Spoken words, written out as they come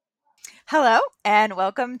Hello, and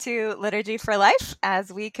welcome to Liturgy for Life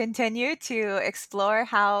as we continue to explore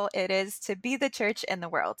how it is to be the church in the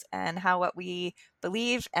world and how what we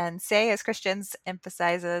believe and say as Christians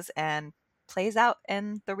emphasizes and plays out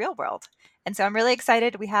in the real world. And so I'm really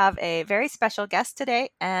excited. We have a very special guest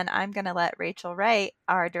today, and I'm going to let Rachel Wright,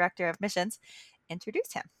 our Director of Missions,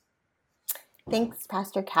 introduce him. Thanks,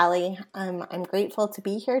 Pastor Callie. I'm grateful to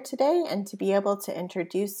be here today and to be able to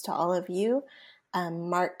introduce to all of you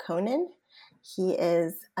Mark Conan. He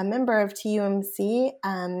is a member of TUMC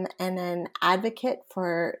and an advocate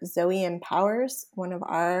for Zoe Empowers, one of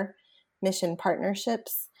our mission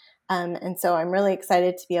partnerships. And so I'm really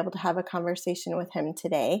excited to be able to have a conversation with him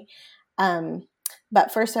today.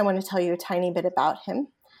 But first, I want to tell you a tiny bit about him.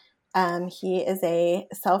 He is a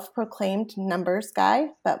self-proclaimed numbers guy,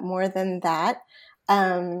 but more than that,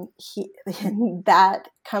 that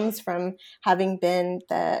comes from having been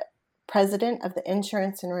the president of the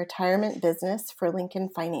insurance and retirement business for Lincoln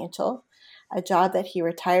Financial, a job that he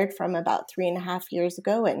retired from about 3.5 years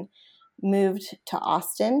ago and moved to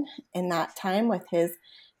Austin in that time with his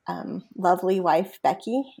lovely wife,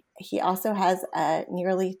 Becky. He also has a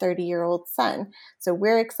nearly 30-year-old son. So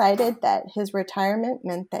we're excited that his retirement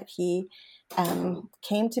meant that he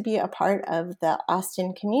came to be a part of the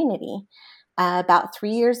Austin community. About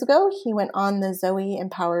 3 years ago, he went on the Zoe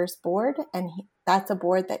Empowers board, and that's a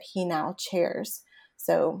board that he now chairs.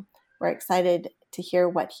 So we're excited to hear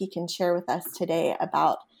what he can share with us today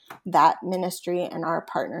about that ministry and our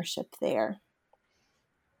partnership there.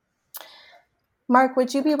 Mark,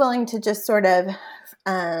 would you be willing to just sort of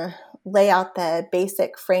lay out the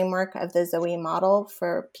basic framework of the Zoe model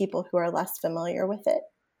for people who are less familiar with it?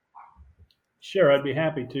 Sure, I'd be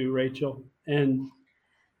happy to, Rachel. And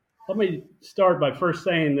let me start by first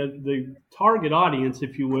saying that the target audience,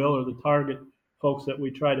 if you will, or the target folks that we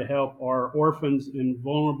try to help are orphans and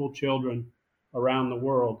vulnerable children around the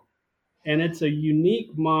world. And it's a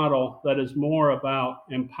unique model that is more about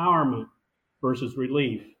empowerment versus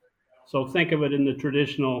relief. So think of it in the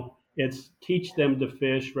traditional, it's teach them to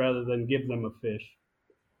fish rather than give them a fish.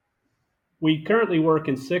 We currently work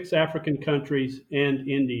in 6 African countries and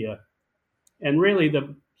India. And really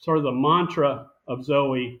the sort of the mantra of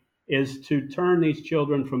Zoe is to turn these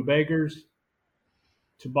children from beggars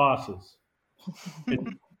to bosses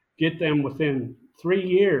and get them within 3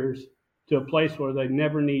 years to a place where they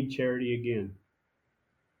never need charity again.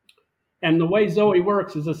 And the way Zoe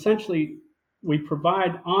works is essentially we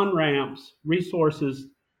provide on-ramps, resources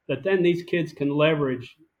that then these kids can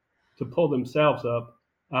leverage to pull themselves up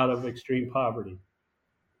out of extreme poverty.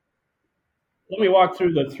 Let me walk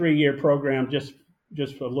through the 3-year program just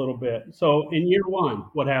for a little bit. So in year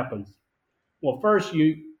 1, what happens? Well, first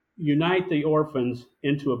you unite the orphans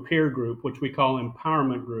into a peer group, which we call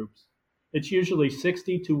empowerment groups. It's usually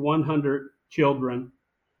 60 to 100 children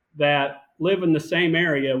that live in the same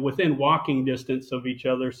area within walking distance of each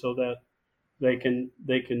other so that they can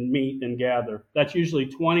meet and gather. That's usually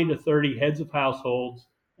 20 to 30 heads of households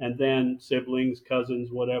and then siblings,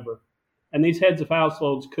 cousins, whatever. And these heads of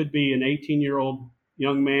households could be an 18-year-old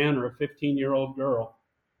young man or a 15-year-old girl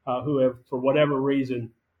who have, for whatever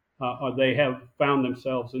reason, they have found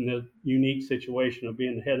themselves in the unique situation of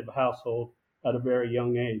being the head of a household at a very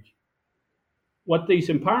young age. What these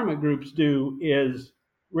empowerment groups do is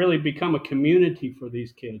really become a community for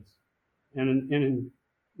these kids, and in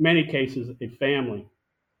many cases, a family.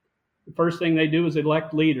 The first thing they do is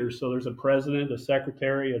elect leaders. So there's a president, a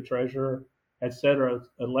secretary, a treasurer, etc.,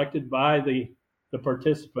 elected by the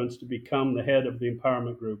participants to become the head of the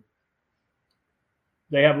empowerment group.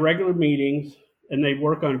 They have regular meetings and they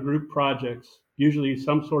work on group projects, usually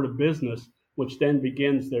some sort of business, which then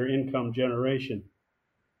begins their income generation.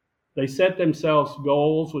 They set themselves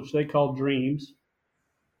goals, which they call dreams.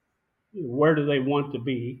 Where do they want to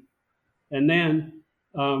be? And then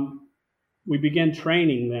we begin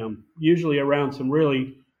training them, usually around some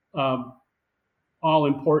really all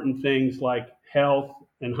important things like health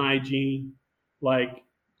and hygiene, like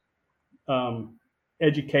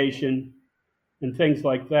education and things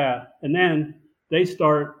like that. And then they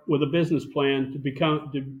start with a business plan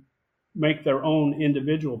to make their own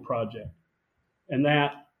individual project. And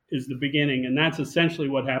that is the beginning. And that's essentially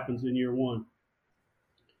what happens in year 1.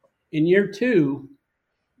 In year 2,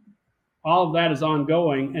 all of that is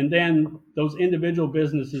ongoing. And then those individual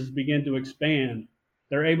businesses begin to expand.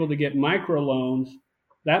 They're able to get microloans,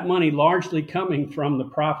 that money largely coming from the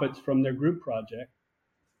profits from their group project.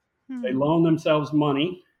 They loan themselves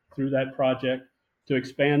money through that project to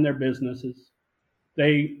expand their businesses.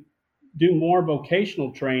 They do more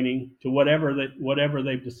vocational training to whatever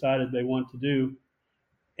they've decided they want to do.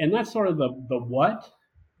 And that's sort of the what.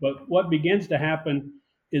 But what begins to happen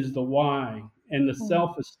is the why and the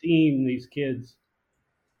self-esteem these kids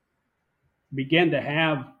begin to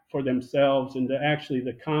have for themselves, and to actually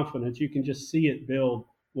the confidence. You can just see it build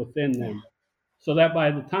within Yeah. them. So that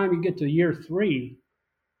by the time you get to year 3,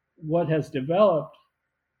 what has developed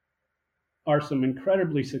are some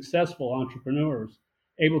incredibly successful entrepreneurs,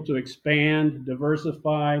 able to expand,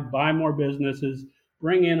 diversify, buy more businesses,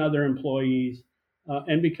 bring in other employees,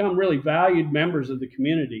 and become really valued members of the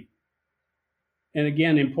community. And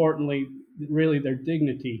again, importantly, really their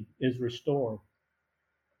dignity is restored.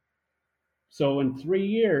 So in 3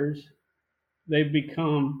 years, they've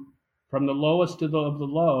become from the lowest of the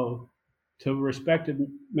low to respected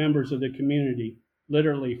members of the community,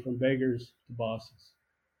 literally from beggars to bosses.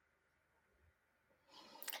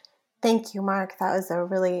 Thank you, Mark. That was a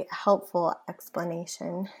really helpful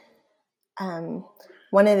explanation.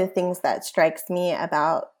 One of the things that strikes me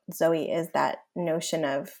about Zoe is that notion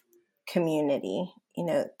of community. You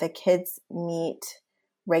know, the kids meet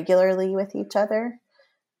regularly with each other.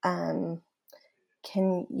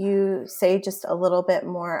 Can you say just a little bit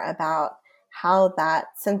more about how that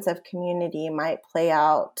sense of community might play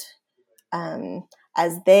out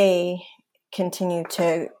as they continue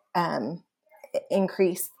to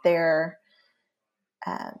increase their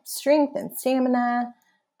strength and stamina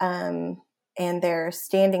and their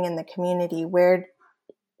standing in the community? Where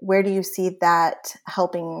do you see that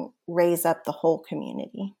helping raise up the whole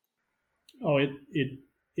community? Oh,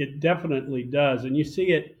 it definitely does, and you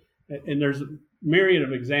see it, and there's a myriad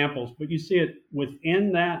of examples, but you see it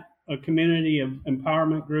within that community of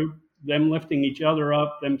empowerment group, them lifting each other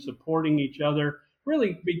up, them supporting each other,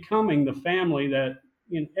 really becoming the family that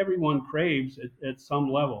everyone craves at some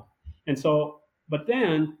level. And so, but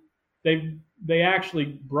then they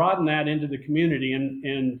actually broaden that into the community,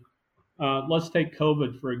 and let's take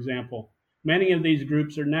COVID for example. Many of these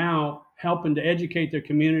groups are now helping to educate their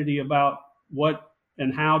community about what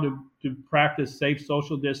and how to practice safe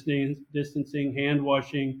social distancing, hand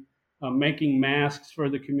washing, making masks for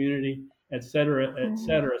the community, et cetera, et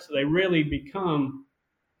cetera. So they really become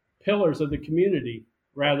pillars of the community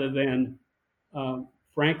rather than,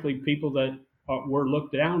 frankly, people that were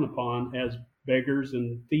looked down upon as beggars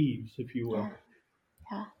and thieves, if you will.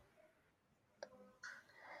 Yeah.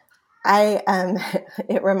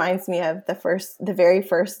 It reminds me of the very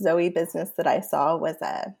first Zoe business that I saw was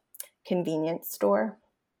a convenience store,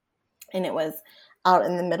 and it was out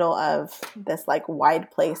in the middle of this like wide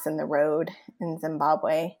place in the road in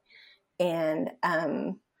Zimbabwe. And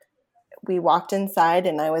we walked inside,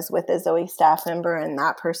 and I was with a Zoe staff member, and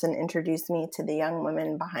that person introduced me to the young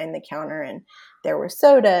women behind the counter, and there were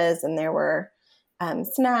sodas, and there were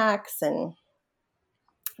snacks, and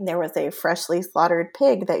there was a freshly slaughtered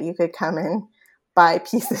pig that you could come and buy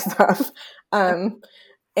pieces of,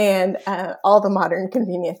 and all the modern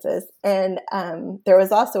conveniences. And there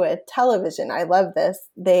was also a television. I love this.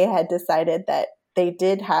 They had decided that they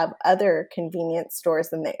did have other convenience stores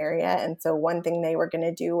in the area. And so one thing they were going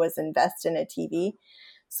to do was invest in a TV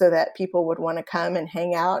so that people would want to come and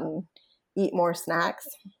hang out and eat more snacks,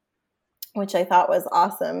 which I thought was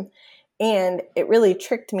awesome. And it really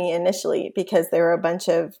tricked me initially because there were a bunch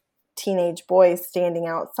of teenage boys standing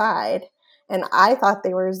outside, and I thought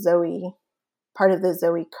they were Zoe, part of the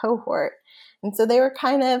Zoe cohort. And so they were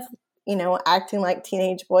kind of, acting like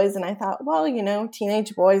teenage boys. And I thought, well,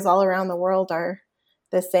 teenage boys all around the world are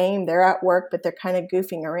the same. They're at work, but they're kind of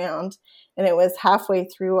goofing around. And it was halfway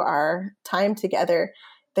through our time together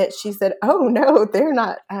that she said, oh, no, they're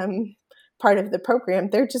not part of the program.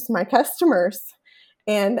 They're just my customers.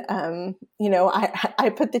 And, I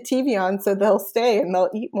put the TV on so they'll stay and they'll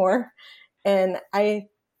eat more. And I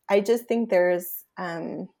just think there's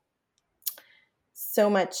so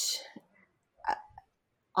much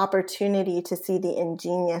opportunity to see the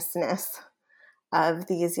ingeniousness of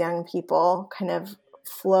these young people kind of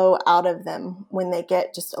flow out of them when they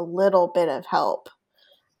get just a little bit of help.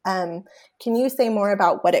 Can you say more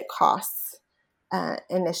about what it costs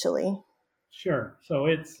initially? Sure. So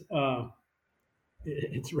it's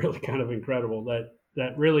really kind of incredible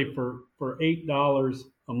that really for $8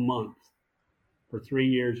 a month for 3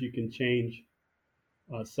 years you can change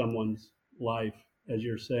someone's life, as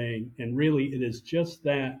you're saying, and really it is just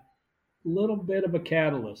that little bit of a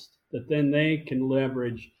catalyst that then they can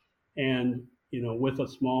leverage, and with a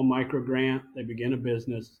small micro grant they begin a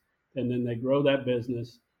business, and then they grow that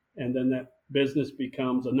business, and then that business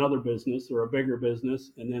becomes another business or a bigger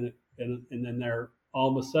business, and then they're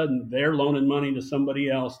all of a sudden they're loaning money to somebody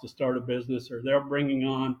else to start a business, or they're bringing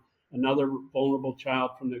on another vulnerable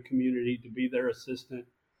child from the community to be their assistant,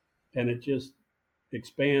 and it just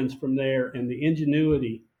expands from there. And the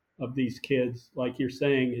ingenuity of these kids, like you're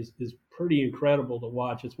saying, is pretty incredible to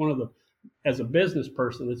watch. It's one of the, as a business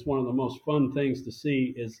person, it's one of the most fun things to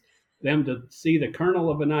see is them to see the kernel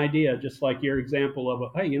of an idea, just like your example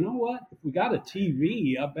of, hey, you know what? If we got a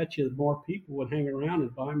TV, I bet you more people would hang around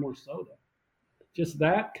and buy more soda. Just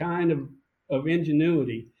that kind of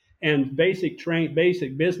ingenuity and basic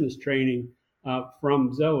business training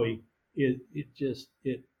from Zoe,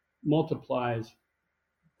 it multiplies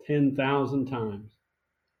 10,000 times.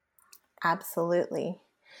 Absolutely.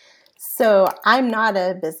 So I'm not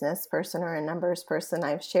a business person or a numbers person.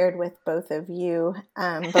 I've shared with both of you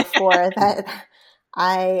before that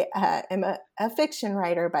I am a fiction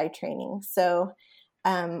writer by training. So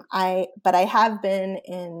I have been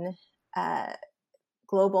in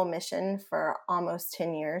global mission for almost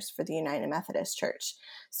 10 years for the United Methodist Church.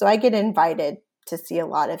 So I get invited to see a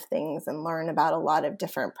lot of things and learn about a lot of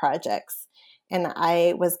different projects. And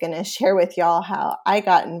I was going to share with y'all how I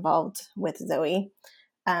got involved with Zoe.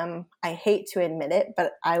 I hate to admit it,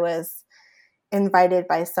 but I was invited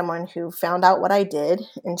by someone who found out what I did.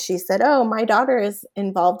 And she said, oh, my daughter is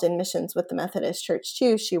involved in missions with the Methodist Church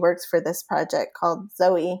too. She works for this project called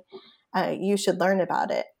Zoe. You should learn about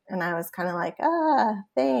it. And I was kind of like,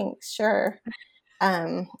 thanks, sure.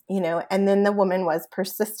 And then the woman was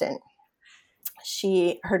persistent.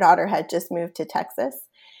 Her daughter had just moved to Texas.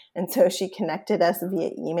 And so she connected us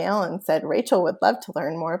via email and said, Rachel would love to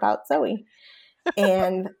learn more about Zoe.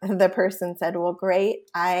 And the person said, well, great.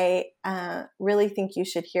 I really think you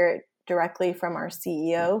should hear it directly from our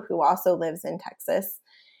CEO, who also lives in Texas.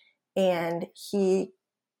 And he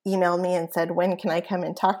emailed me and said, when can I come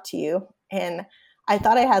and talk to you? And I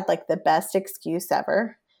thought I had like the best excuse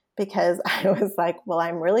ever, because I was like, well,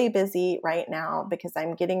 I'm really busy right now because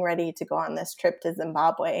I'm getting ready to go on this trip to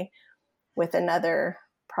Zimbabwe with another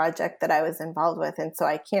project that I was involved with. And so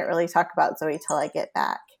I can't really talk about Zoe till I get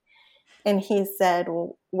back. And he said,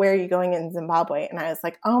 well, where are you going in Zimbabwe? And I was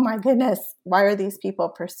like, oh my goodness, why are these people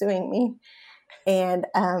pursuing me? And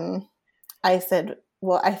I said,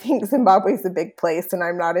 well, I think Zimbabwe is a big place and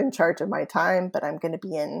I'm not in charge of my time, but I'm going to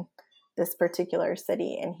be in this particular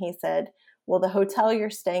city. And he said, well, the hotel you're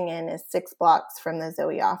staying in is 6 blocks from the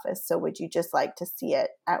Zoe office. So would you just like to see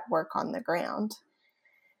it at work on the ground?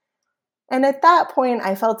 And at that point,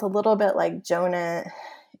 I felt a little bit like Jonah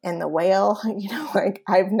and the whale, like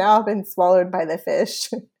I've now been swallowed by the fish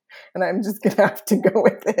and I'm just going to have to go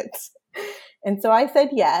with it. And so I said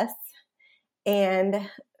yes. And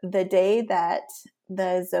the day that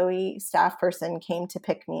the Zoe staff person came to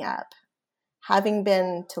pick me up, having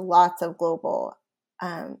been to lots of global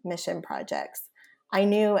mission projects, I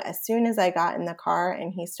knew as soon as I got in the car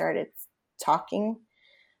and he started talking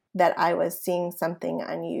that I was seeing something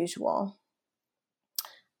unusual.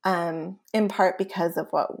 In part because of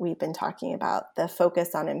what we've been talking about, the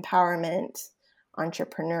focus on empowerment,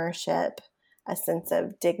 entrepreneurship, a sense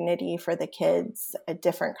of dignity for the kids, a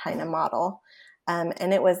different kind of model.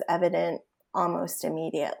 And it was evident almost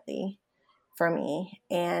immediately for me.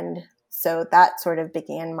 And so that sort of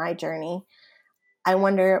began my journey. I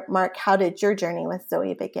wonder, Mark, how did your journey with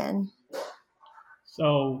Zoe begin?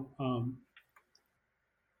 So,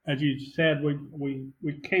 as you said, we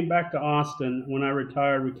came back to Austin. When I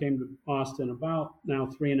retired, we came to Austin about now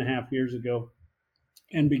 3.5 years ago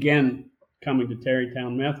and began coming to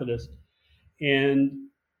Tarrytown Methodist. And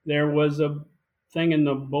there was a thing in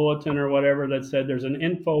the bulletin or whatever that said there's an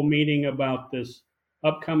info meeting about this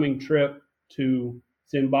upcoming trip to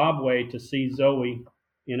Zimbabwe to see Zoe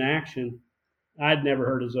in action. I'd never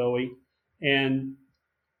heard of Zoe. And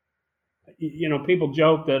people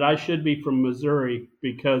joke that I should be from Missouri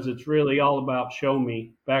because it's really all about show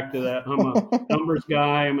me. Back to that, I'm a numbers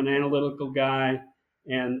guy, I'm an analytical guy,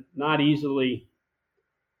 and not easily,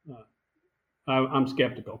 I'm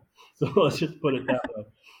skeptical. So let's just put it that way.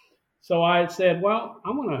 So I said, well, I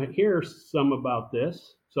want to hear some about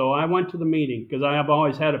this. So I went to the meeting because I have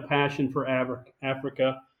always had a passion for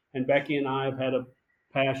Africa, and Becky and I have had a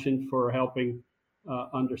passion for helping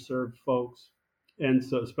underserved folks, and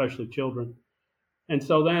so especially children. And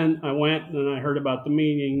so then I went and I heard about the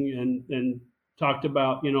meeting and talked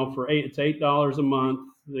about, it's $8 a month.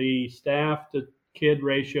 The staff to kid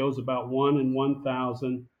ratio is about 1 in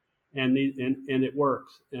 1,000, and it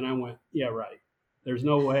works. And I went, yeah, right. There's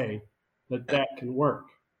no way that can work.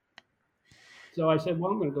 So I said,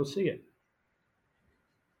 well, I'm going to go see it.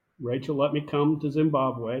 Rachel let me come to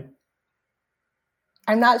Zimbabwe.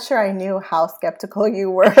 I'm not sure I knew how skeptical you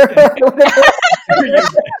were.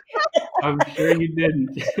 I'm sure you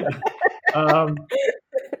didn't. And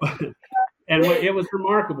it was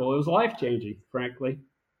remarkable. It was life-changing, frankly.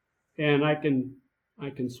 And I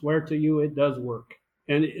can swear to you, it does work.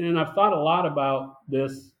 And I've thought a lot about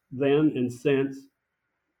this then and since.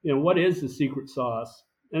 What is the secret sauce?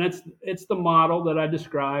 And it's the model that I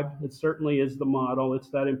described. It certainly is the model. It's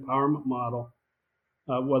that empowerment model.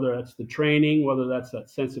 Whether that's the training, whether that's that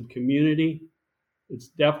sense of community, it's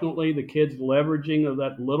definitely the kids leveraging of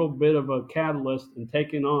that little bit of a catalyst and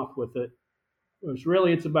taking off with it.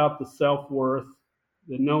 It's about the self-worth,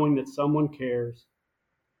 the knowing that someone cares.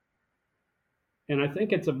 And I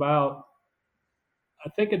think it's about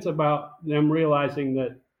them realizing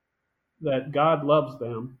that God loves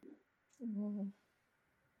them. Mm-hmm.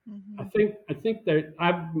 I think that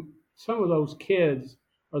some of those kids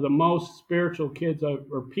are the most spiritual kids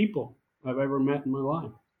or people I've ever met in my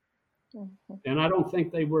life. Mm-hmm. And I don't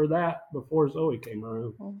think they were that before Zoe came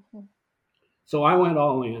around. Mm-hmm. So I went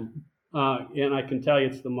all in. And I can tell you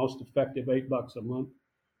it's the most effective $8 a month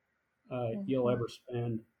you'll ever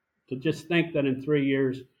spend. To just think that in 3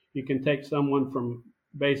 years you can take someone from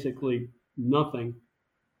basically nothing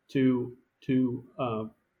to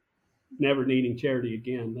never needing charity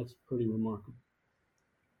again. That's pretty remarkable.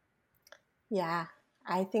 Yeah,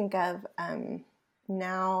 I think of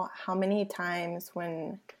now how many times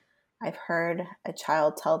when I've heard a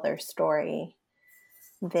child tell their story,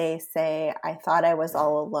 they say, I thought I was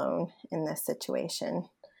all alone in this situation.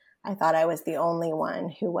 I thought I was the only one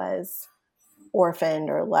who was orphaned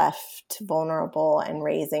or left vulnerable and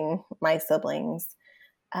raising my siblings.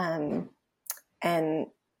 And,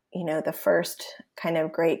 the first kind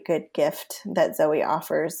of great good gift that Zoe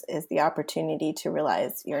offers is the opportunity to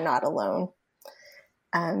realize you're not alone.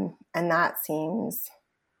 And that seems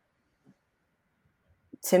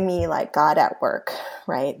to me like God at work,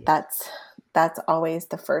 right? That's always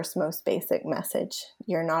the first, most basic message.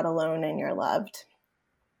 You're not alone and you're loved.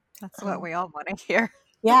 That's what we all want to hear.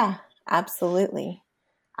 Yeah, absolutely.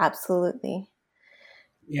 Absolutely.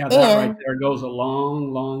 Yeah, that right there goes a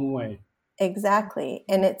long, long way. Exactly.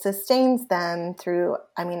 And it sustains them through,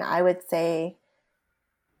 I would say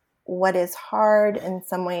what is hard in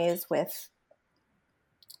some ways with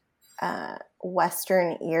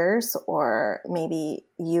Western ears or maybe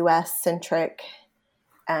US centric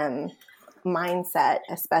mindset,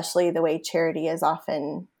 especially the way charity is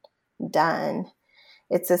often done,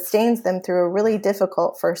 it sustains them through a really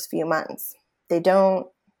difficult first few months. They don't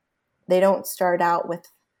start out with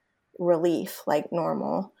relief like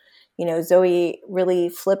normal. Zoe really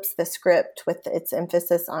flips the script with its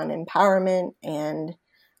emphasis on empowerment and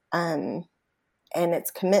its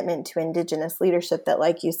commitment to Indigenous leadership that,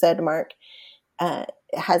 like you said, Mark,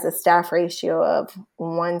 has a staff ratio of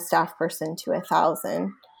 1 staff person to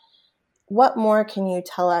 1,000. What more can you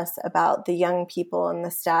tell us about the young people and the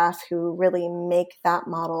staff who really make that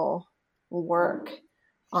model work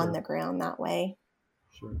on the ground that way?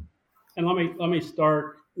 Sure. And let me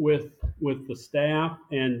start with the staff.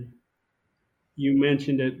 And you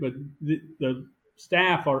mentioned it, but the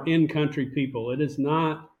staff are in-country people. It is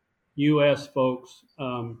not U.S. folks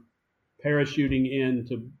parachuting in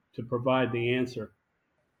to provide the answer.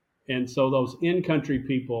 And so those in-country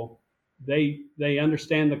people, they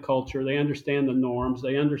understand the culture, they understand the norms,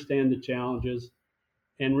 they understand the challenges.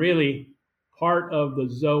 And really, part of the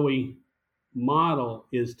Zoe model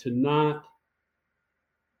is to not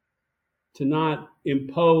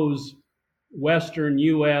impose Western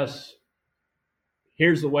U.S.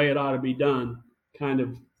 here's the way it ought to be done kind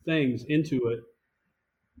of things into it.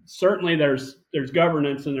 Certainly, there's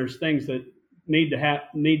governance and there's things that need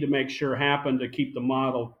to make sure happen to keep the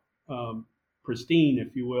model pristine,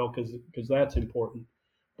 if you will, because that's important.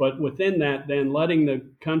 But within that, then letting the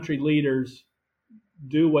country leaders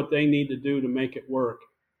do what they need to do to make it work,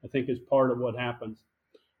 I think is part of what happens.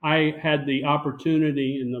 I had the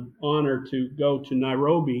opportunity and the honor to go to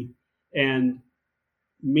Nairobi and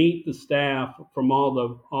meet the staff from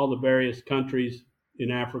all the various countries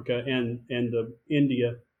in Africa and the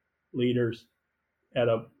India leaders at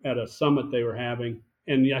a summit they were having,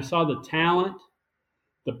 and I saw the talent,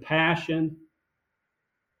 the passion,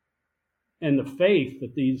 and the faith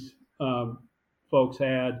that these folks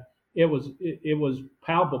had. It was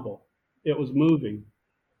palpable. It was moving.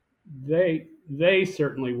 They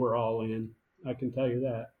certainly were all in. I can tell you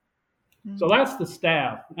that. Mm-hmm. So that's the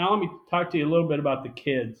staff. Now let me talk to you a little bit about the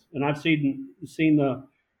kids. And I've seen the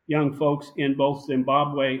young folks in both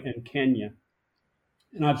Zimbabwe and Kenya.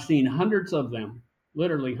 And I've seen hundreds of them,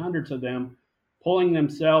 literally hundreds of them, pulling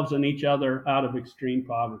themselves and each other out of extreme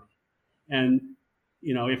poverty. And,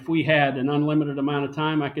 if we had an unlimited amount of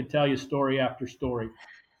time, I could tell you story after story.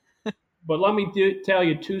 But let me tell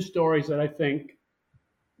you 2 stories that I think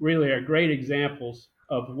really are great examples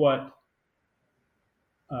of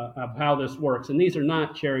of how this works. And these are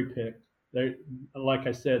not cherry picked. They, like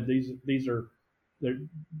I said, these are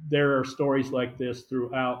there are stories like this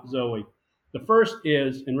throughout Zoe. The first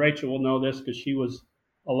is, and Rachel will know this because she was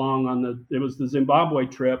along on it was the Zimbabwe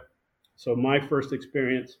trip. So my first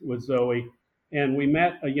experience with Zoe, and we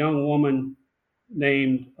met a young woman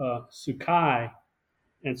named Sukai,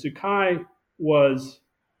 and Sukai was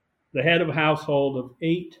the head of a household of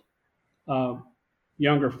 8 uh,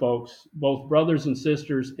 younger folks, both brothers and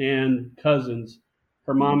sisters and cousins.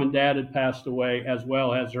 Her mom and dad had passed away, as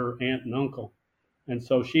well as her aunt and uncle, and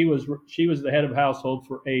so she was the head of household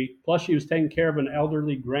for 8. Plus, she was taking care of an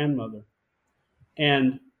elderly grandmother.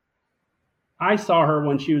 And I saw her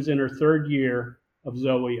when she was in her 3rd year of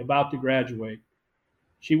Zoe, about to graduate.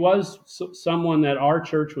 She was someone that our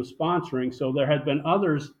church was sponsoring, so there had been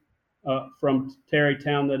others from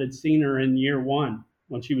Terrytown that had seen her in year 1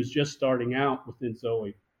 when she was just starting out within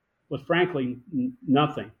Zoe, with frankly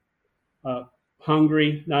nothing.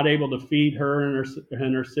 Hungry, not able to feed her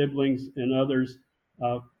and her siblings and others,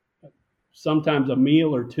 uh, sometimes a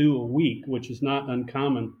meal or 2 a week, which is not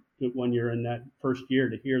uncommon when you're in that first year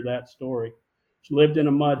to hear that story. She lived in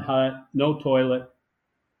a mud hut, no toilet,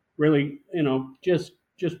 really, just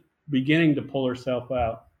beginning to pull herself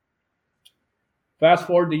out. Fast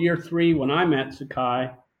forward to year 3 when I met Sakai,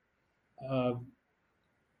 uh,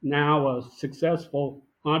 now a successful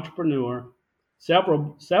entrepreneur,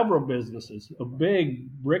 several businesses, a big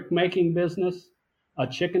brick making business, a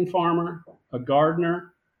chicken farmer, a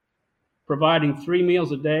gardener, providing 3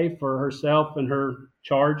 meals a day for herself and her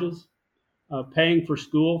charges, paying for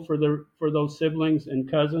school for those siblings and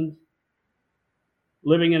cousins,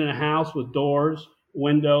 living in a house with doors,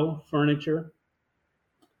 window, furniture.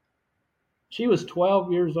 She was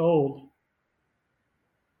 12 years old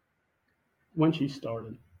when she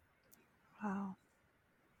started. Wow.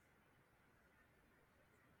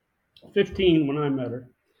 15 when I met her.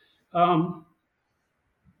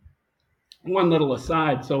 One little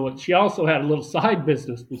aside. So she also had a little side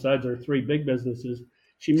business besides her 3 big businesses.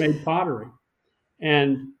 She made pottery.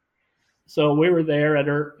 And so we were there at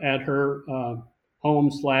her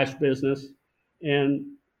home/business, and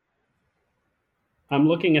I'm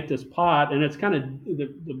looking at this pot, and it's kind of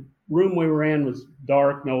the room we were in was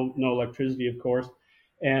dark, no electricity, of course.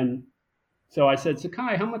 And so I said,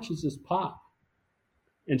 Sakai, how much is this pot?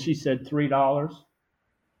 And she said $3.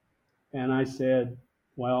 And I said,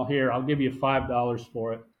 well, here, I'll give you $5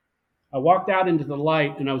 for it. I walked out into the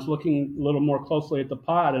light, and I was looking a little more closely at the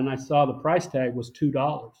pot, and I saw the price tag was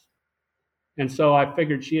 $2. And so I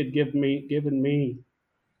figured she had given me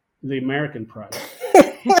the American price.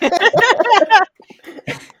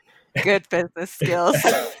 Good business skills.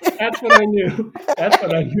 That's what I knew. That's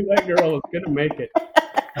what I knew. That girl was going to make it.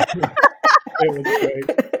 It was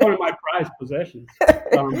great. One of my prized possessions.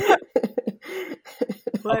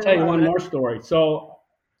 I'll tell you one more story. So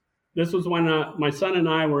this was when my son and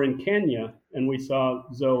I were in Kenya, and we saw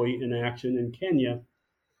Zoe in action in Kenya.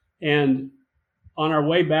 And on our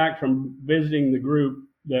way back from visiting the group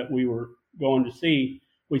that we were going to see,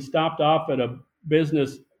 we stopped off at a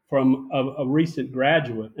business from a recent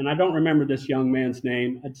graduate. And I don't remember this young man's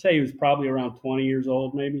name. I'd say he was probably around 20 years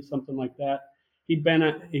old, maybe something like that. He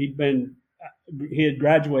had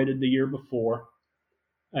graduated the year before,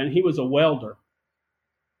 and he was a welder.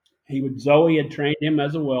 Zoe had trained him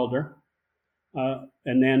as a welder.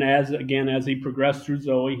 And then as he progressed through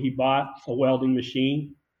Zoe, he bought a welding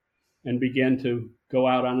machine and began to go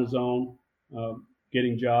out on his own,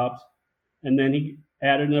 getting jobs. And then he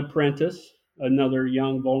added an apprentice, another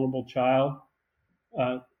young, vulnerable child,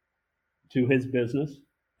 to his business.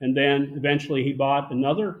 And then eventually he bought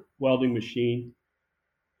another welding machine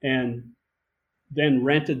and then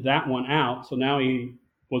rented that one out. So now he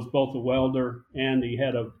was both a welder and he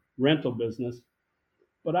had a rental business.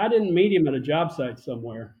 But I didn't meet him at a job site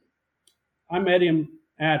somewhere. I met him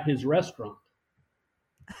at his restaurant.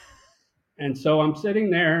 And so I'm sitting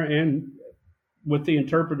there and with the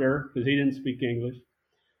interpreter, because he didn't speak English.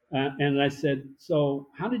 And I said, so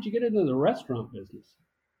how did you get into the restaurant business?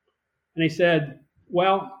 And he said,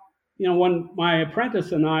 well, when my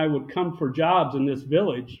apprentice and I would come for jobs in this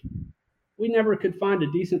village, we never could find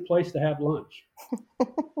a decent place to have lunch.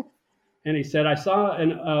 And he said, I saw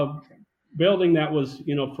a building that was,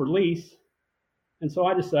 for lease. And so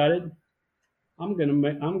I decided I'm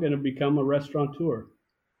going to become a restaurateur.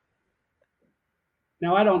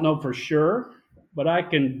 Now, I don't know for sure, but I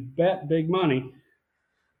can bet big money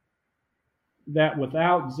that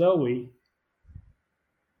without Zoe,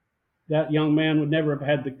 that young man would never have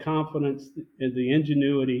had the confidence, the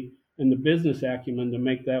ingenuity, and the business acumen to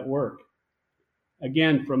make that work.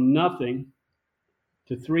 Again, from nothing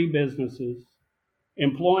to 3 businesses,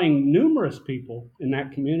 employing numerous people in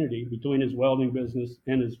that community between his welding business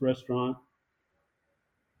and his restaurant.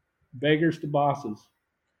 Beggars to bosses.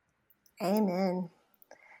 Amen.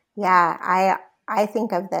 Yeah, I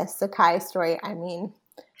think of the Sakai story. I mean,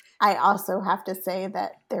 I also have to say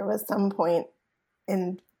that there was some point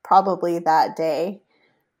in probably that day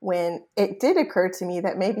when it did occur to me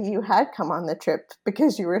that maybe you had come on the trip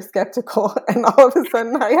because you were skeptical, and all of a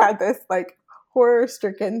sudden I had this like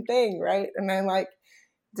horror-stricken thing, right? And I'm like,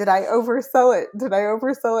 did I oversell it? Did I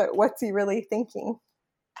oversell it? What's he really thinking?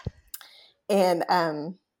 And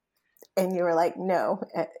you were like, no,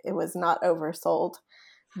 it was not oversold.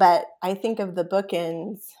 But I think of the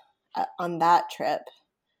bookends on that trip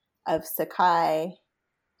of Sakai,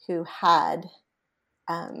 who had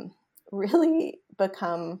really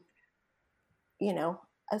become,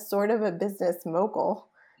 a sort of a business mogul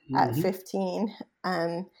at 15.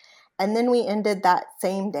 And then we ended that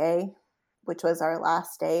same day, which was our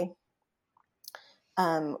last day,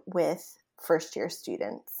 with first-year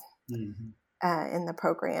students in the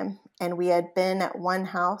program. And we had been at one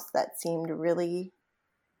house that seemed really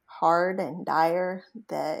hard and dire.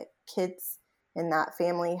 The kids in that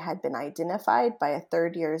family had been identified by a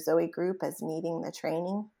third-year Zoe group as needing the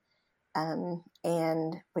training,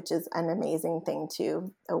 and which is an amazing thing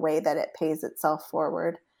too, a way that it pays itself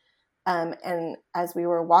forward. And as we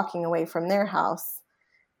were walking away from their house,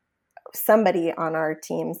 somebody on our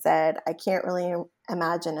team said, I can't really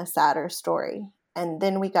imagine a sadder story. And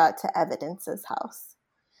then we got to Evidence's house.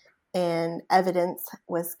 And Evidence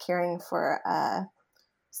was caring for a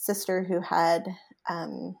sister who had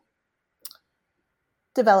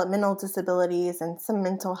developmental disabilities and some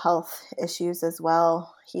mental health issues as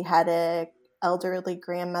well. He had an elderly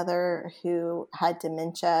grandmother who had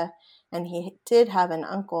dementia, and he did have an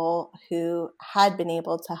uncle who had been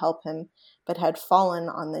able to help him, but had fallen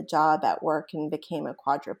on the job at work and became a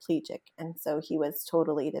quadriplegic. And so he was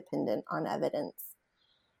totally dependent on Evidence.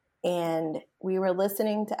 And we were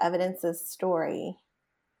listening to Evidence's story,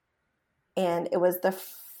 and it was the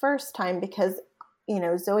first time, because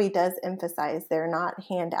Zoe does emphasize they're not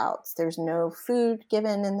handouts. There's no food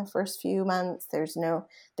given in the first few months.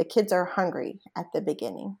 The kids are hungry at the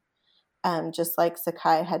beginning, just like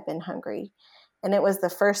Sakai had been hungry. And it was the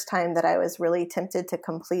first time that I was really tempted to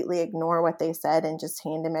completely ignore what they said and just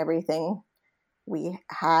hand him everything we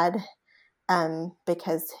had,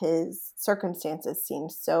 because his circumstances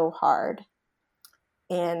seemed so hard.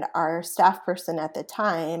 And our staff person at the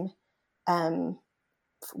time,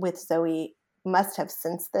 with Zoe, must have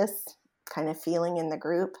sensed this kind of feeling in the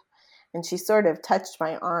group. And she sort of touched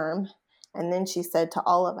my arm. And then she said to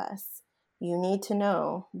all of us, you need to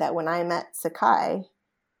know that when I met Sakai,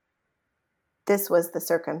 this was the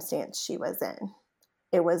circumstance she was in.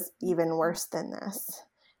 It was even worse than this,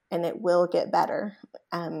 and it will get better.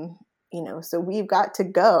 So we've got to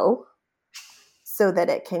go so that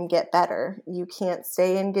it can get better. You can't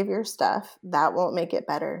stay and give your stuff. That won't make it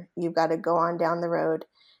better. You've got to go on down the road.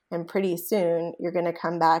 And pretty soon you're going to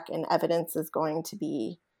come back and Evidence is going to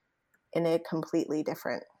be in a completely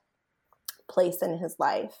different place in his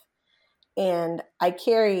life. And I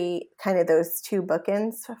carry kind of those two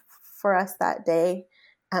bookends for us that day.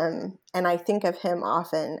 And I think of him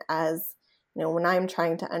often as, when I'm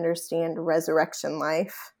trying to understand resurrection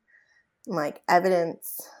life, like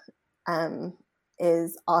Evidence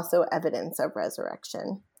is also evidence of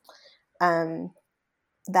resurrection.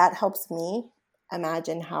 That helps me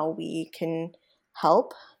imagine how we can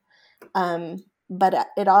help. But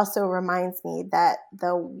it also reminds me that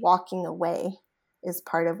the walking away is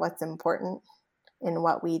part of what's important in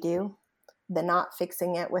what we do. The not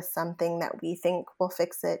fixing it with something that we think will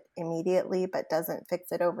fix it immediately, but doesn't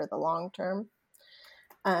fix it over the long term.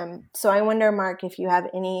 So I wonder, Mark, if you have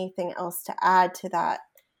anything else to add to that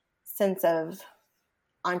sense of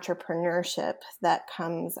entrepreneurship that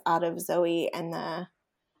comes out of Zoe and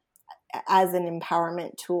as an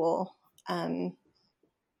empowerment tool,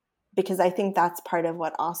 because I think that's part of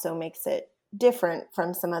what also makes it different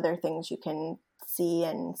from some other things you can see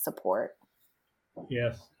and support.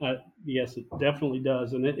 Yes, it definitely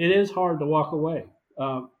does, and it is hard to walk away,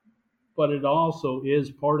 but it also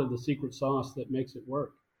is part of the secret sauce that makes it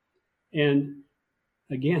work. And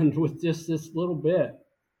again, with just this little bit,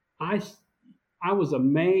 I was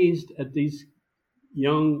amazed at these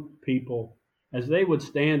young people as they would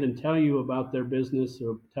stand and tell you about their business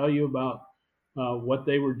or tell you about what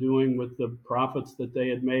they were doing with the profits that they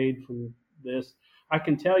had made from this. I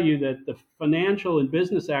can tell you that the financial and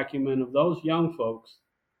business acumen of those young folks,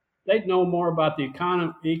 they'd know more about the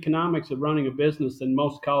economics of running a business than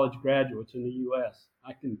most college graduates in the U.S.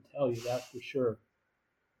 I can tell you that for sure.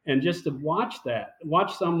 And just to watch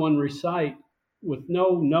someone recite with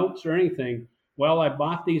no notes or anything. Well, I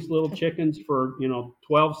bought these little chickens for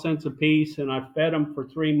 12 cents a piece, and I fed them for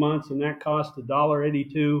 3 months, and that cost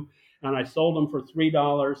 $1.82, and I sold them for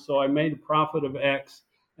 $3, so I made a profit of X,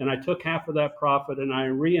 and I took half of that profit and I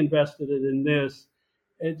reinvested it in this.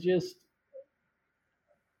 It just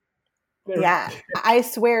Yeah, I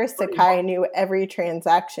swear Sakai knew every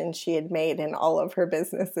transaction she had made in all of her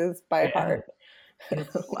businesses by heart.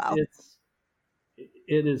 Wow.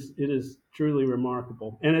 It is truly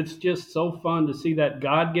remarkable, and it's just so fun to see that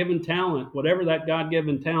God-given talent, whatever that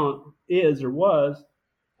God-given talent is or was,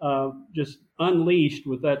 just unleashed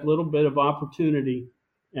with that little bit of opportunity,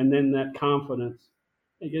 and then that confidence.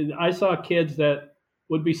 I saw kids that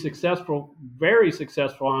would be successful, very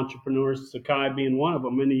successful entrepreneurs, Sakai being one of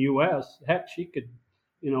them in the U.S. Heck, she could,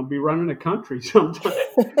 be running a country someday,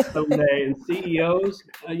 and CEOs,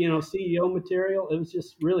 CEO material. It was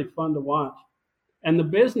just really fun to watch. And the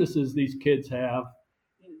businesses these kids have,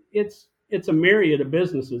 it's a myriad of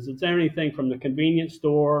businesses. It's anything from the convenience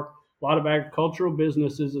store, a lot of agricultural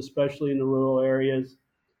businesses, especially in the rural areas.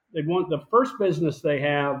 They want the first business they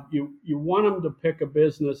have. You want them to pick a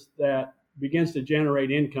business that begins to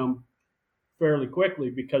generate income fairly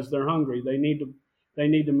quickly because they're hungry. They need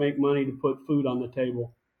to make money to put food on the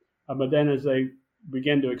table. But then as they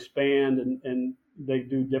begin to expand and they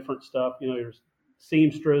do different stuff, there's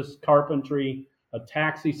seamstress, carpentry, a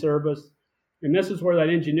taxi service. And this is where that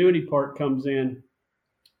ingenuity part comes in.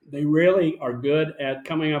 They really are good at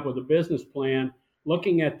coming up with a business plan,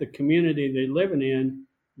 looking at the community they're living in.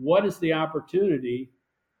 What is the opportunity?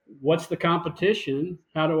 What's the competition?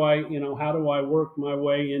 How do I work my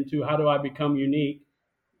way into, how do I become unique?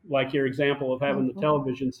 Like your example of having the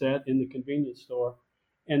television set in the convenience store.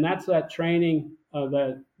 And that's that training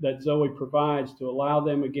that Zoe provides to allow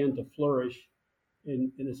them again to flourish.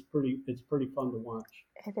 And it's pretty fun to watch.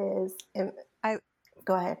 It is. I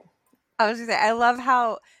Go ahead. I was gonna say, I love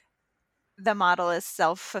how the model is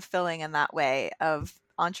self-fulfilling in that way of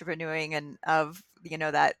entrepreneuring and of,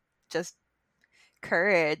 that just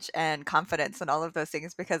courage and confidence and all of those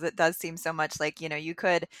things, because it does seem so much like,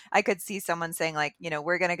 I could see someone saying like,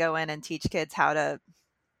 we're going to go in and teach kids how to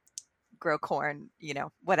grow corn,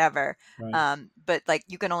 whatever. Right. But like,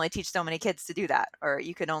 you can only teach so many kids to do that, or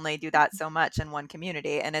you can only do that so much in one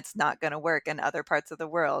community, and it's not going to work in other parts of the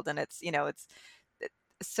world. And it's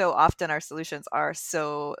so often our solutions are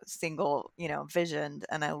so single, visioned.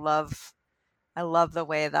 And I love the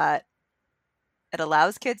way that it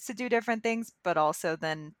allows kids to do different things, but also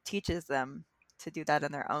then teaches them to do that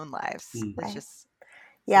in their own lives. Mm-hmm. It's just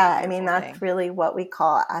I mean, that's really what we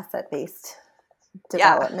call asset-based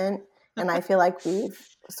development. And I feel like we've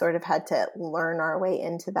sort of had to learn our way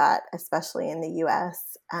into that, especially in the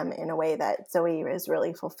US, in a way that Zoe is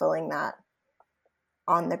really fulfilling that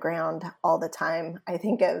on the ground all the time. I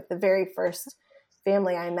think of the very first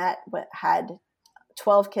family I met had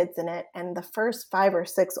 12 kids in it, and the first 5 or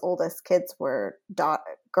 6 oldest kids were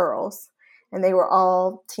girls, and they were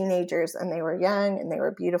all teenagers, and they were young and they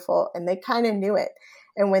were beautiful, and they kind of knew it.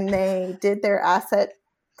 And when they did their asset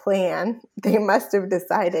plan, they must have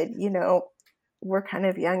decided, we're kind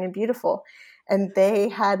of young and beautiful. And they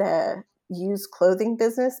had a used clothing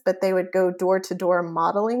business, but they would go door to door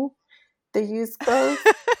modeling the used clothes.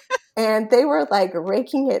 And they were like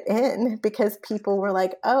raking it in because people were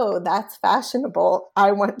like, oh, that's fashionable.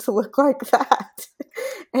 I want to look like that.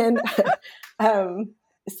 And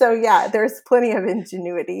so, yeah, there's plenty of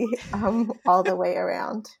ingenuity all the way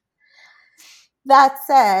around. That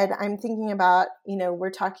said, I'm thinking about, we're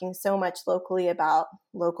talking so much locally about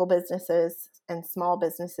local businesses and small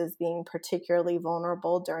businesses being particularly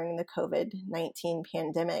vulnerable during the COVID-19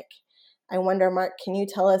 pandemic. I wonder, Mark, can you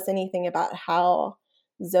tell us anything about how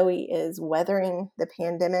Zoe is weathering the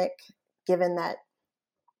pandemic, given that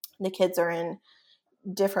the kids are in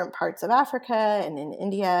different parts of Africa and in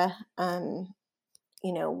India?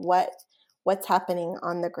 What's happening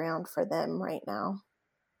on the ground for them right now?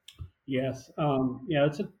 Yes.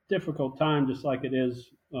 It's a difficult time, just like it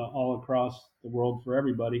is all across the world for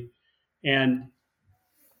everybody. And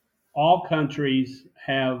all countries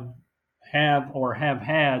have or have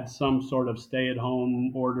had some sort of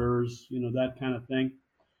stay-at-home orders, that kind of thing.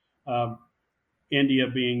 Uh, India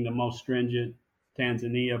being the most stringent,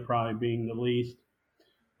 Tanzania probably being the least.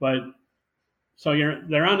 But so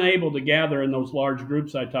they're unable to gather in those large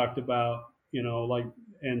groups I talked about,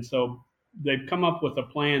 and so they've come up with a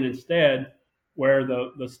plan instead where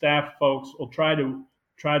the staff folks will try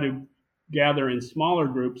to gather in smaller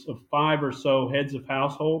groups of 5 or so heads of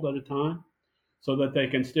household at a time, so that they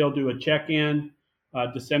can still do a check-in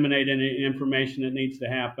disseminate any information that needs to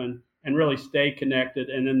happen, and really stay connected.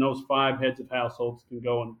 And then those 5 heads of households can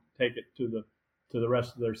go and take it to the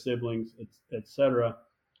rest of their siblings, etc.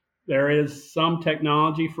 There is some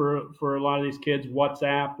technology for a lot of these kids.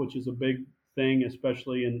 WhatsApp, which is a big thing,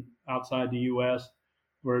 especially in outside the U.S.,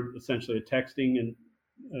 where essentially a texting and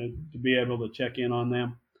to be able to check in on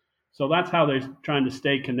them. So that's how they're trying to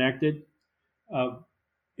stay connected.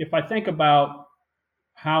 If I think about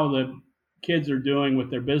how the kids are doing with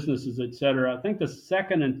their businesses, et cetera, I think the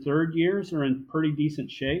second and third years are in pretty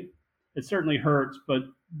decent shape. It certainly hurts, but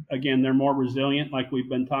again, they're more resilient, like we've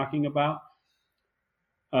been talking about.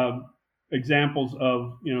 Examples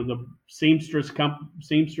of the seamstress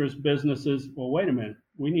businesses. Well, wait a minute,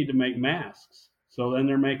 we need to make masks. So then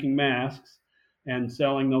they're making masks and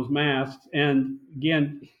selling those masks. And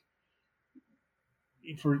again,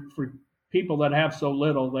 for people that have so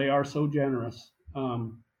little, they are so generous.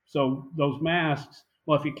 So those masks,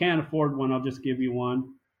 well, if you can't afford one, I'll just give you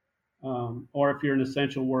one. Or if you're an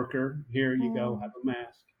essential worker, here you go, have a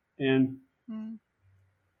mask. And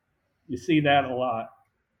you see that a lot.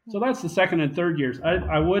 So that's the second and third years.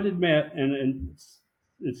 I would admit, and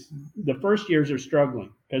it's the first years are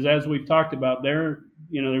struggling because, as we've talked about, there's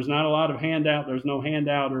not a lot of handout. There's no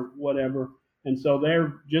handout or whatever, and so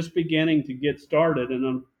they're just beginning to get started and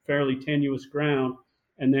on fairly tenuous ground.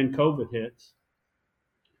 And then COVID hits.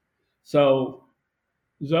 So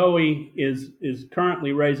Zoe is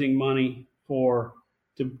currently raising money to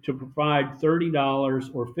provide $30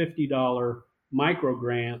 or $50 micro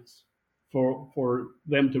grants for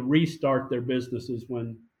them to restart their businesses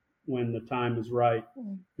when the time is right,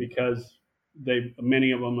 because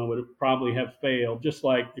many of them would probably have failed. Just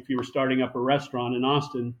like if you were starting up a restaurant in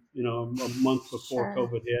Austin, a month before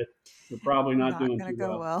COVID hit, you're probably not doing too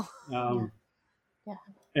well. Yeah.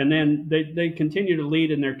 And then they continue to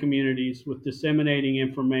lead in their communities with disseminating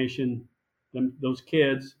information. Those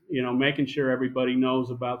kids, making sure everybody knows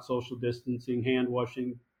about social distancing, hand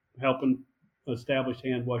washing, helping establish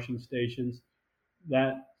hand washing stations,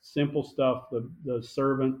 that simple stuff, the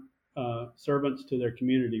servants to their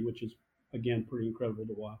community, which is, again, pretty incredible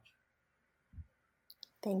to watch.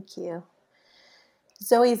 Thank you.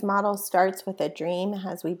 Zoe's model starts with a dream,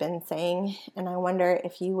 as we've been saying, and I wonder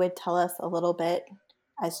if you would tell us a little bit,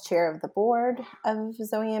 as chair of the board of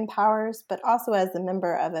Zoe Empowers, but also as a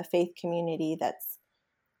member of a faith community that's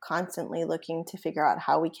constantly looking to figure out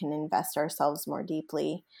how we can invest ourselves more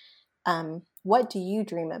deeply. What do you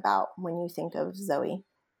dream about when you think of Zoe?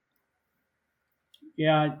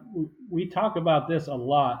 Yeah, we talk about this a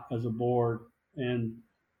lot as a board, and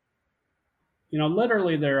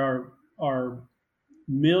literally there are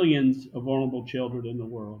millions of vulnerable children in the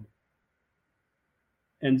world,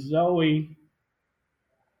 and Zoe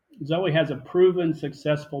has a proven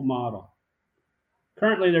successful model.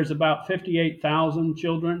 Currently, there's about 58,000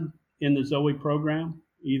 children in the Zoe program,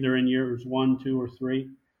 either in years 1, 2, or 3,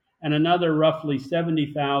 and another roughly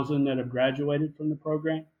 70,000 that have graduated from the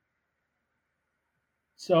program.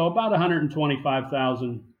 So about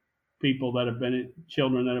 125,000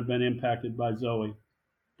 children that have been impacted by Zoe.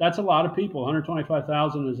 That's a lot of people.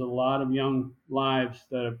 125,000 is a lot of young lives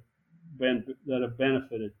that have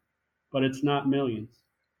benefited, but it's not millions.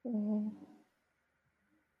 Mm-hmm.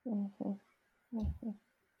 Mm-hmm. Mm-hmm.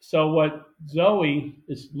 So what Zoe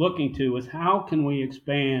is looking to is how can we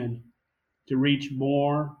expand to reach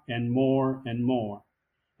more and more and more.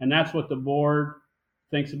 And that's what the board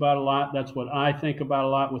thinks about a lot. That's what I think about a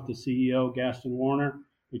lot with the CEO, Gaston Warner.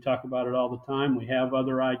 We talk about it all the time. We have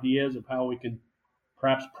other ideas of how we can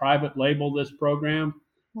perhaps private label this program.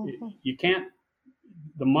 Mm-hmm. You can't,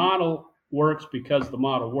 the model works because the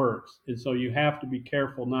model works. And so you have to be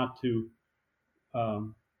careful not to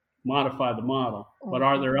modify the model. Mm-hmm. But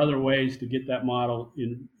are there other ways to get that model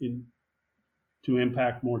in to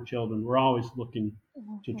impact more children? We're always looking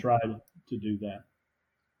to try to do that.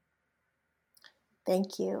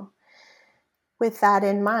 Thank you. With that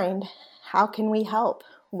in mind, how can we help?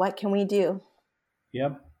 What can we do?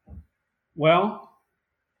 Yep. Well,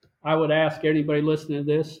 I would ask anybody listening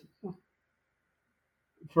to this,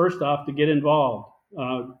 first off, to get involved.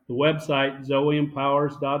 The website,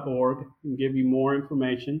 zoeempowers.org, can give you more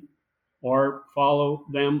information, or follow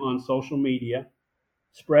them on social media.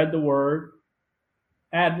 Spread the word.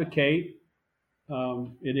 Advocate.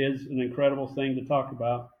 It is an incredible thing to talk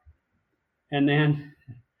about. And then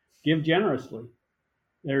give generously.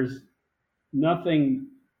 There's nothing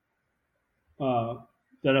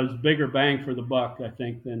that has bigger bang for the buck, I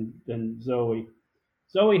think, than Zoe.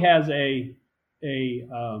 Zoe has a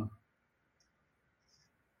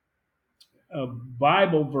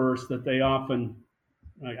Bible verse that they often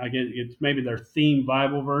I get it's maybe their theme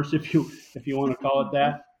Bible verse, if you want to call it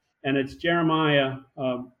that, and it's Jeremiah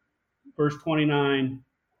verse 29.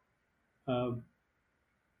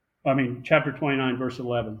 Chapter 29, verse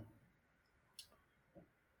 11.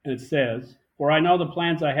 And it says, "For I know the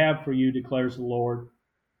plans I have for you, declares the Lord,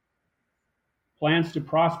 plans to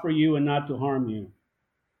prosper you and not to harm you,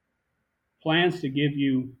 plans to give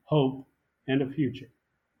you hope and a future."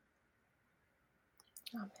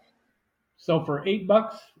 Amen. So for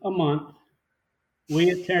 $8 a month,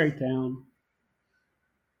 we at Tarrytown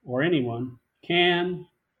or anyone can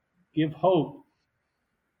give hope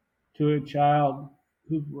to a child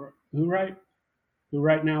who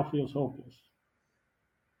right now feels hopeless.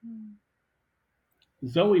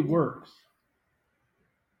 Zoe works.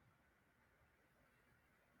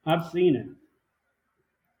 I've seen it.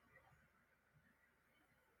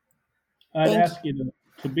 I'd ask you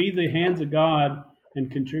to be the hands of God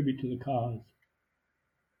and contribute to the cause.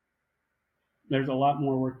 There's a lot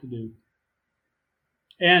more work to do.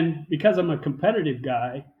 And because I'm a competitive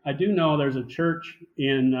guy, I do know there's a church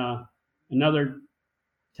in another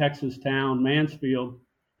Texas town, Mansfield,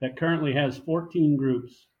 that currently has 14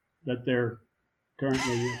 groups that they're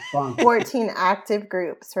currently sponsoring. 14 active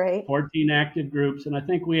groups, right? 14 active groups. And I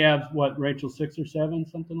think we have, what, Rachel, 6 or 7,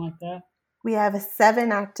 something like that? We have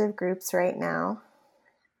 7 active groups right now.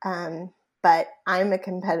 But I'm a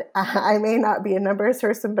competitive. I may not be a numbers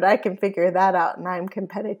person, but I can figure that out, and I'm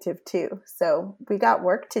competitive too. So we got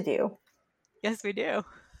work to do. Yes, we do.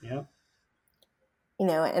 Yeah. You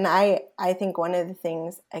know, and I think one of the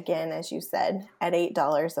things, again, as you said, at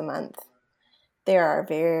 $8 a month, there are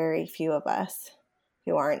very few of us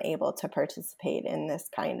who aren't able to participate in this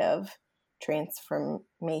kind of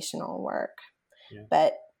transformational work. Yeah.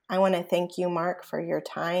 But I want to thank you, Mark, for your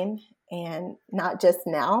time, and not just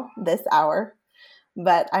now, this hour,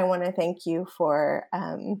 but I want to thank you for,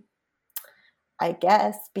 I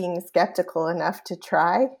guess, being skeptical enough to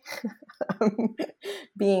try,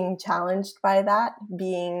 being challenged by that,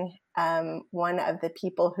 being one of the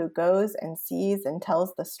people who goes and sees and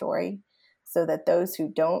tells the story so that those who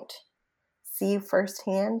don't see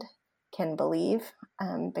firsthand can believe.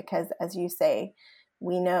 Because as you say,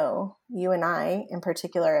 we know, you and I in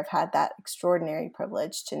particular have had that extraordinary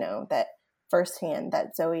privilege to know that firsthand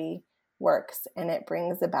that Zoe works, and it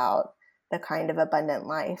brings about the kind of abundant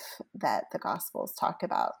life that the Gospels talk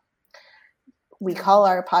about. We call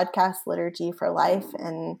our podcast Liturgy for Life,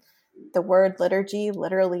 and the word liturgy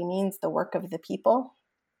literally means the work of the people.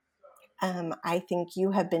 I think you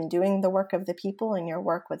have been doing the work of the people in your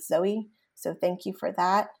work with Zoe, so thank you for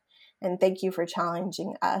that. And thank you for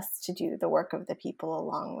challenging us to do the work of the people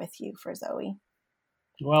along with you for Zoe.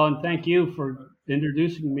 Well, and thank you for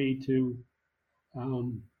introducing me to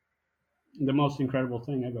the most incredible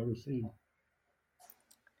thing I've ever seen.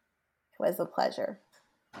 It was a pleasure.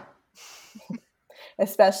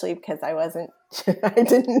 Especially because I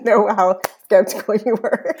didn't know how skeptical you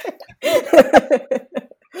were.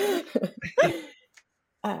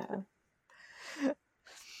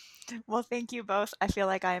 Well, thank you both. I feel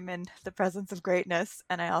like I'm in the presence of greatness,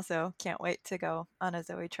 and I also can't wait to go on a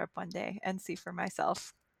Zoe trip one day and see for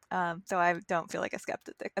myself. So I don't feel like a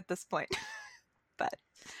skeptic at this point. But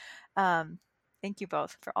thank you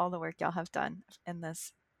both for all the work y'all have done in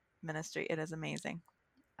this ministry. It is amazing.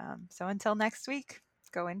 So until next week,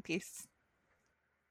 go in peace.